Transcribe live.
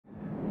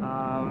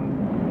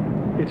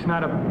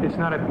It's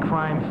not a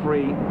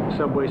crime-free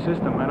subway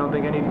system. I don't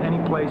think any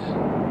place,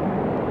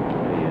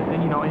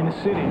 you know, in the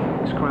city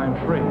is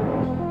crime-free.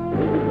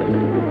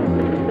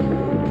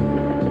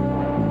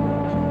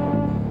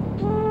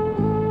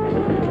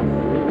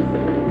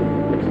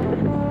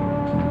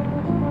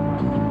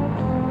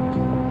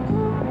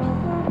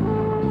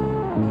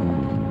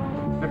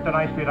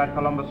 Ninth Street at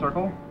Columbus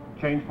Circle.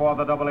 Change for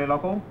the AA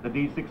local, the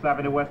D6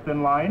 Avenue West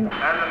End line,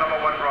 and the number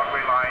 1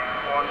 Broadway line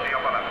on the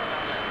upper left.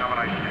 Have a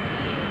nice day.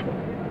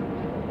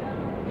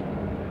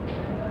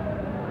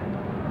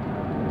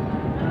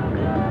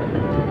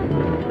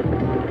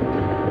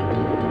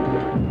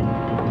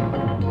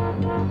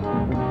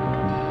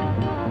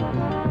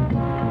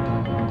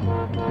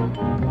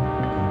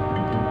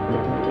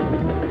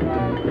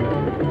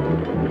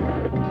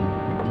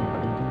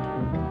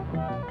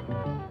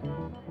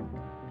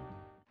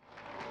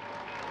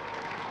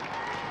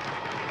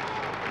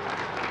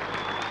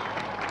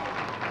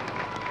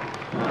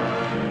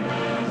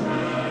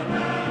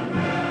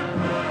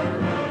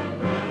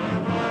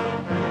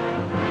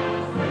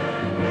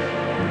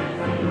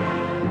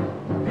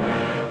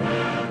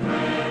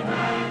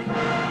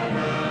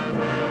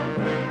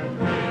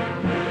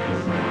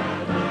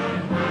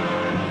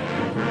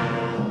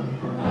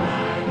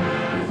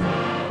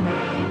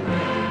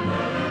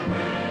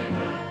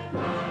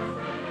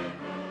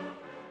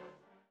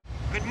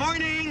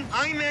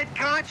 I'm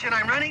Koch, and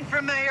I'm running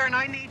for mayor, and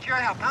I need your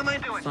help. How am I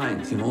doing?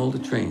 Science in all the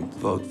trains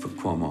vote for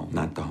Cuomo,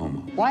 not the homo.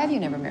 Why have you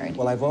never married?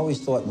 Well, I've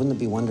always thought, wouldn't it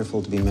be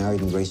wonderful to be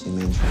married in Gracie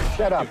Mansion?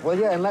 Shut up, will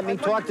you, and let me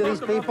talk to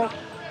these people?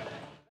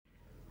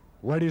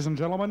 Ladies and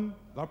gentlemen,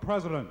 the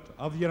President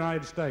of the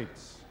United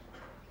States.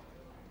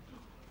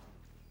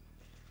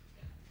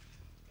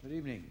 Good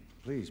evening.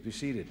 Please be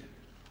seated.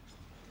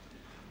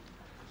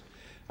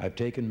 I've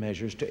taken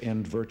measures to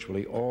end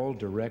virtually all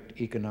direct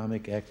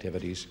economic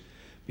activities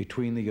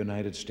between the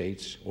United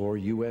States or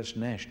U.S.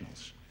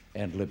 nationals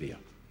and Libya.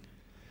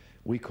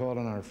 We call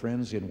on our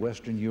friends in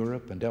Western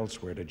Europe and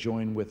elsewhere to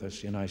join with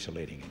us in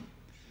isolating him.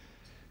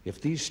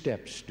 If these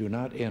steps do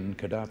not end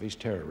Gaddafi's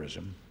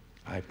terrorism,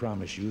 I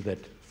promise you that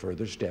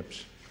further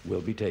steps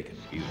will be taken.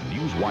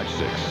 Newswatch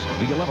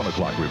 6, the 11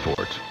 o'clock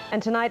report.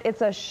 And tonight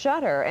it's a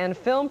shutter and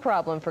film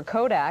problem for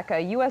Kodak.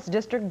 A U.S.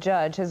 district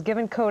judge has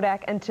given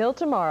Kodak until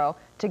tomorrow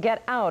to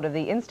get out of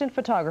the instant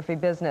photography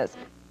business.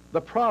 The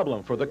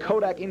problem for the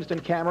Kodak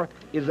instant camera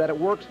is that it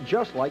works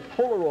just like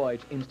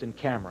Polaroid's instant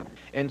camera.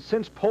 And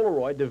since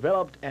Polaroid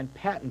developed and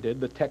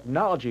patented the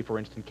technology for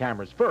instant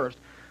cameras first,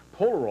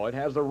 Polaroid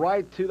has the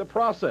right to the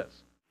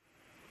process.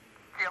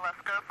 TLS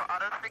go for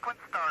auto sequence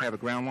start. Have a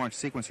ground launch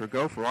sequencer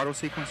go for auto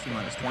sequence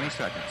T-minus 20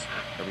 seconds.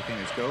 Everything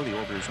is go. The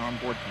orbiter's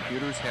onboard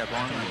computers have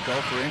on and go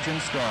for engine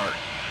start.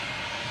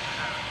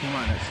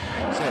 T-minus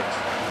 6,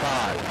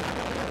 5,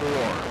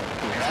 4.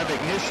 We have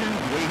ignition.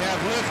 We have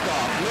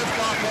liftoff.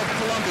 Liftoff of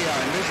Columbia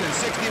in mission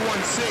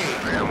 61C.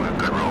 Yeah, we've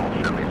got roll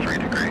 73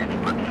 degrees.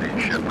 Let's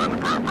see, ship on the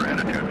proper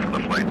attitude for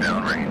the flight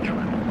downrange.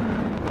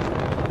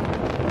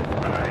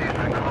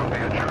 Houston,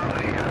 Columbia,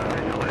 Charlie,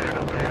 regulator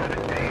to bed,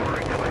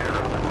 we're clear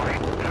on the right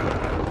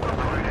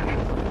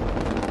engine.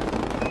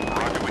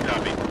 Roger, we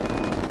copy.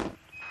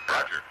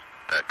 Roger.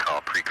 That call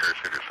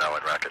precursor to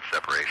solid rocket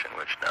separation,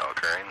 which now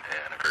occurring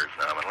and occurs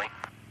nominally.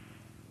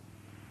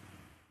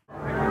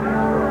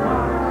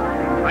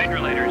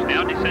 Hydrolators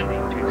now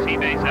descending to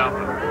Seabase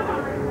Alpha.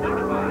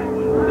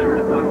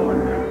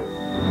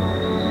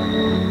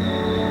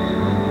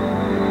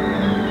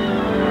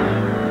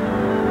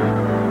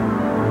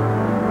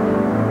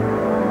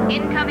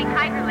 Incoming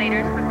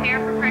hydrolators prepare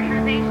for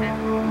pressurization.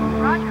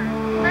 Roger,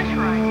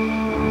 pressurized.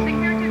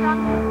 Secure to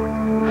docking ports.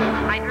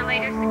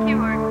 Hydrolators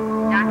secured.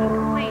 Docking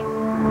complete.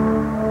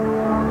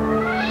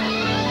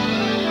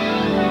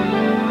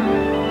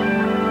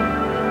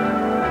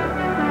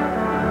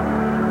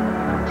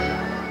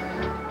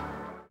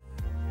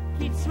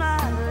 Keep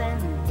smiling,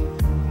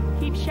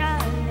 keep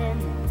shining,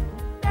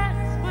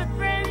 that's what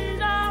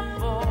friends are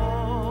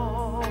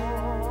for.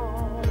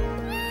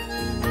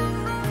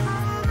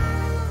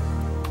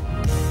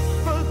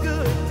 For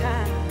good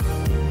times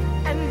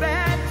and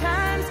bad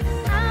times,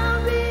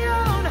 I'll be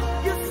on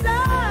your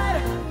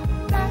side,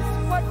 that's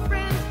what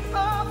friends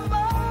are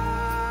for.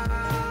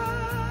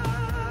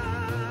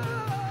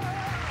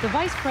 The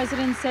Vice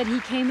President said he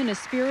came in a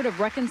spirit of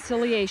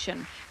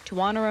reconciliation to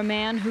honor a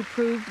man who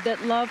proved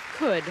that love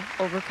could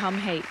overcome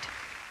hate.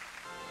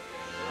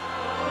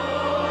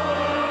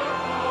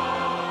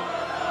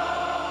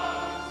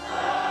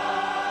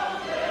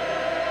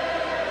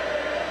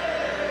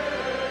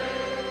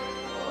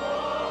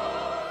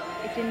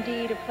 It's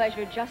indeed a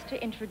pleasure just to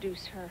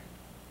introduce her.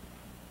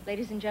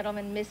 Ladies and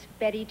gentlemen, Miss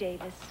Betty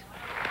Davis.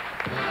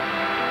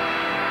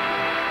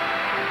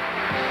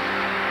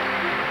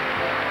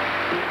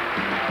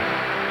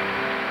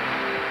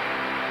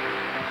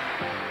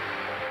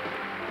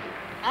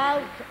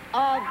 Out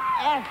of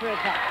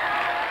Africa.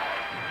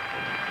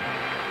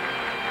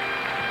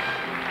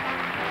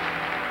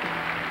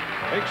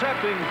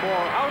 Accepting for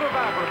Out of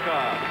Africa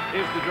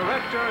is the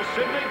director,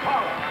 Sidney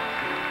Pollack.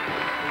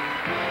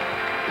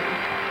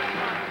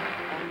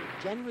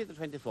 January the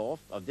 24th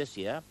of this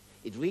year,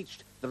 it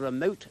reached the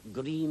remote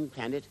green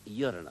planet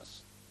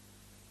Uranus.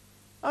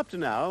 Up to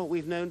now,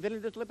 we've known very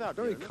little about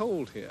Very Uranus.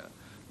 cold here,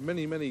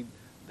 many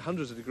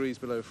hundreds of degrees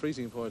below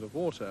freezing point of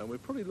water, and we're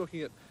probably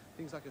looking at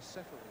things like a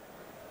cephalid.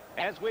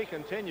 As we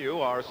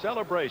continue our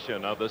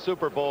celebration of the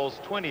Super Bowl's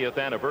 20th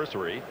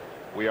anniversary,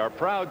 we are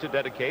proud to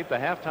dedicate the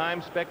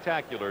halftime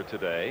spectacular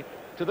today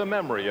to the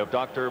memory of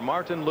Dr.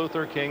 Martin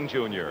Luther King,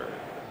 Jr.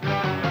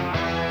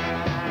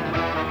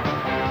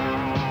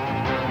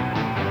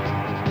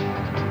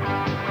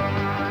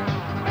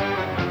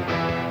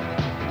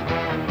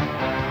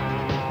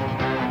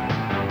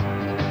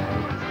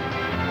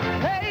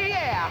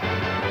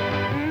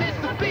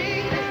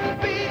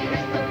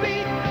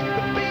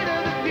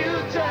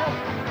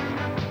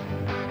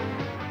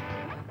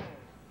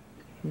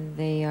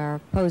 They are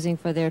posing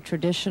for their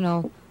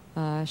traditional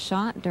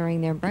shot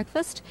during their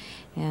breakfast.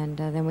 And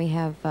then we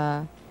have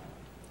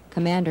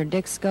Commander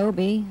Dick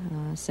Scobie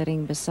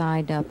sitting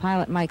beside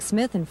pilot Mike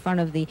Smith in front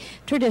of the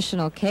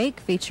traditional cake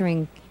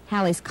featuring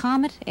Halley's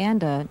Comet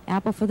and an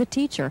apple for the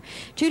teacher.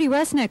 Judy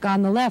Resnick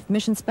on the left,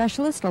 mission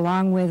specialist,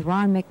 along with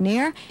Ron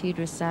McNair.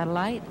 Deidre's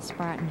satellite, the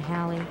Spartan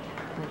Halley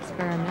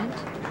experiment.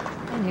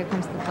 And here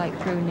comes the flight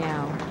crew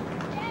now.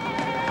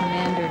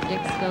 Commander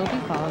Dick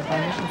Scobie, followed by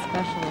mission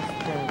specialist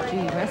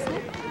Judy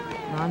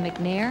Resnick, Ron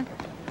McNair,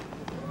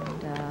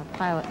 and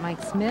pilot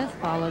Mike Smith,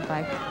 followed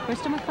by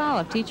Krista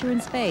McAuliffe, teacher in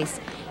space,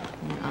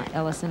 and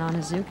Ellison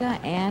Onizuka,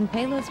 and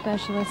payload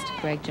specialist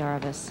Greg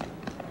Jarvis.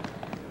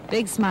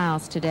 Big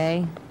smiles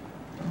today.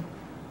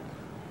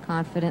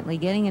 Confidently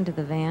getting into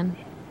the van.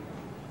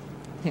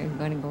 They're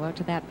going to go out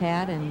to that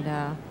pad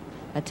and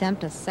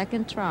attempt a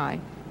second try.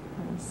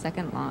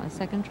 Second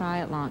try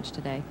at launch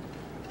today.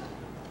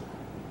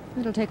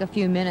 It'll take a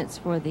few minutes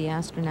for the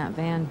astronaut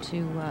van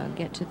to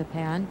get to the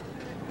pad.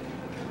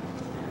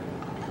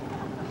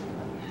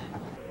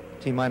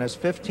 T-minus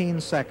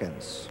 15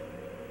 seconds.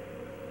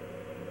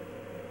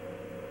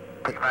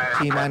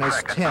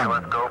 T-minus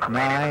 10,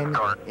 9,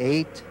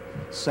 8,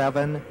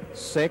 7,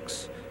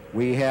 6.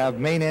 We have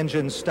main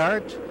engine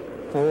start.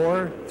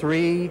 4,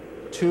 3,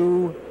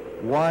 2,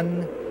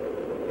 1,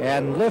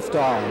 and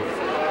liftoff.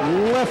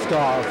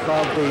 Liftoff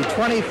of the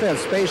 25th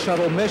Space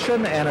Shuttle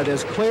mission, and it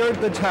has cleared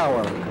the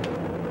tower.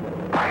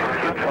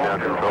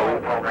 Control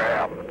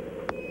program.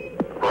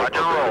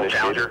 Roger, roll,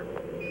 Challenger.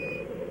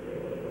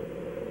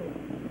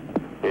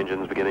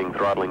 Engines beginning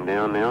throttling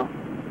down now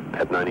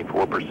at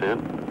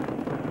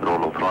 94%.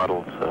 Normal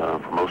throttles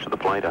for most of the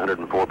flight,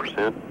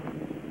 104%.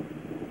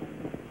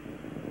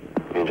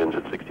 Engines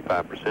at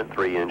 65%.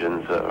 3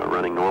 engines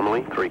running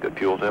normally. 3 good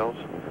fuel cells.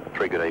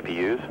 3 good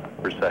APUs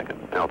per second.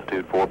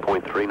 Altitude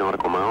 4.3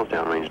 nautical miles.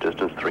 Downrange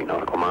distance 3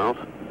 nautical miles.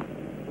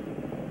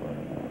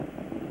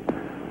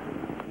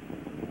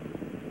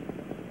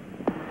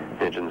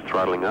 Engines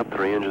throttling up.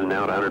 3 engines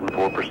now at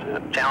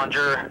 104%.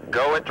 Challenger,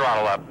 go at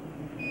throttle up.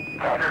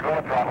 Challenger, go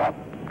at throttle up.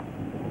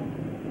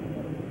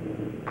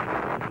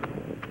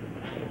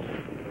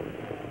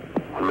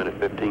 One minute,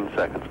 15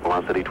 seconds.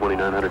 Velocity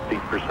 2,900 feet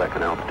per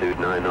second. Altitude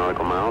 9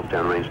 nautical miles.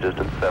 Downrange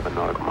distance 7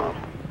 nautical miles.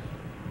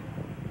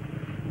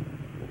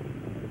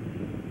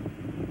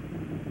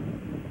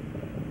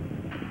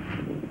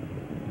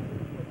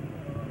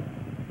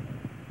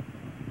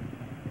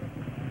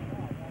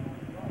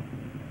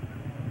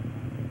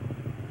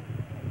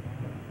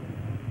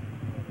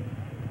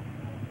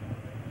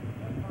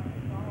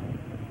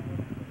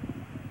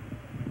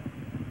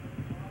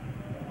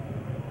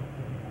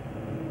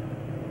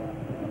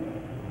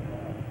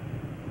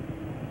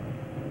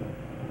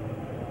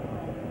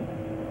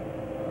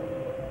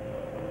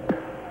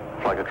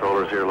 Flight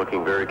controllers here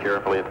looking very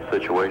carefully at the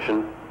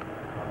situation.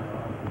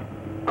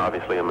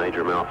 Obviously a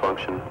major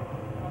malfunction.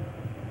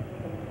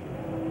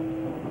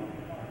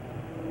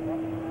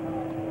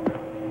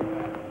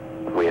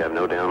 We have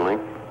no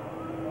downlink.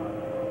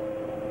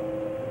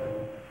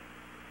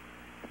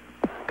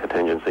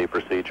 Contingency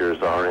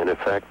procedures are in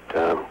effect.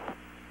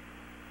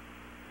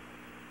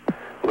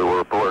 We will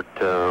report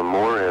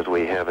more as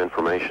we have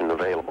information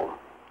available.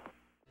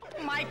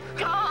 Oh my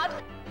God!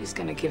 He's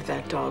gonna give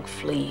that dog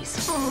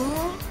fleas.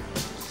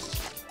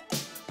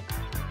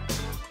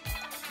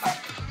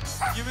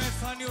 You may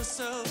find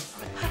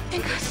yourself. I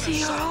think I see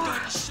your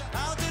heart.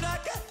 How did I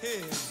get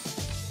here?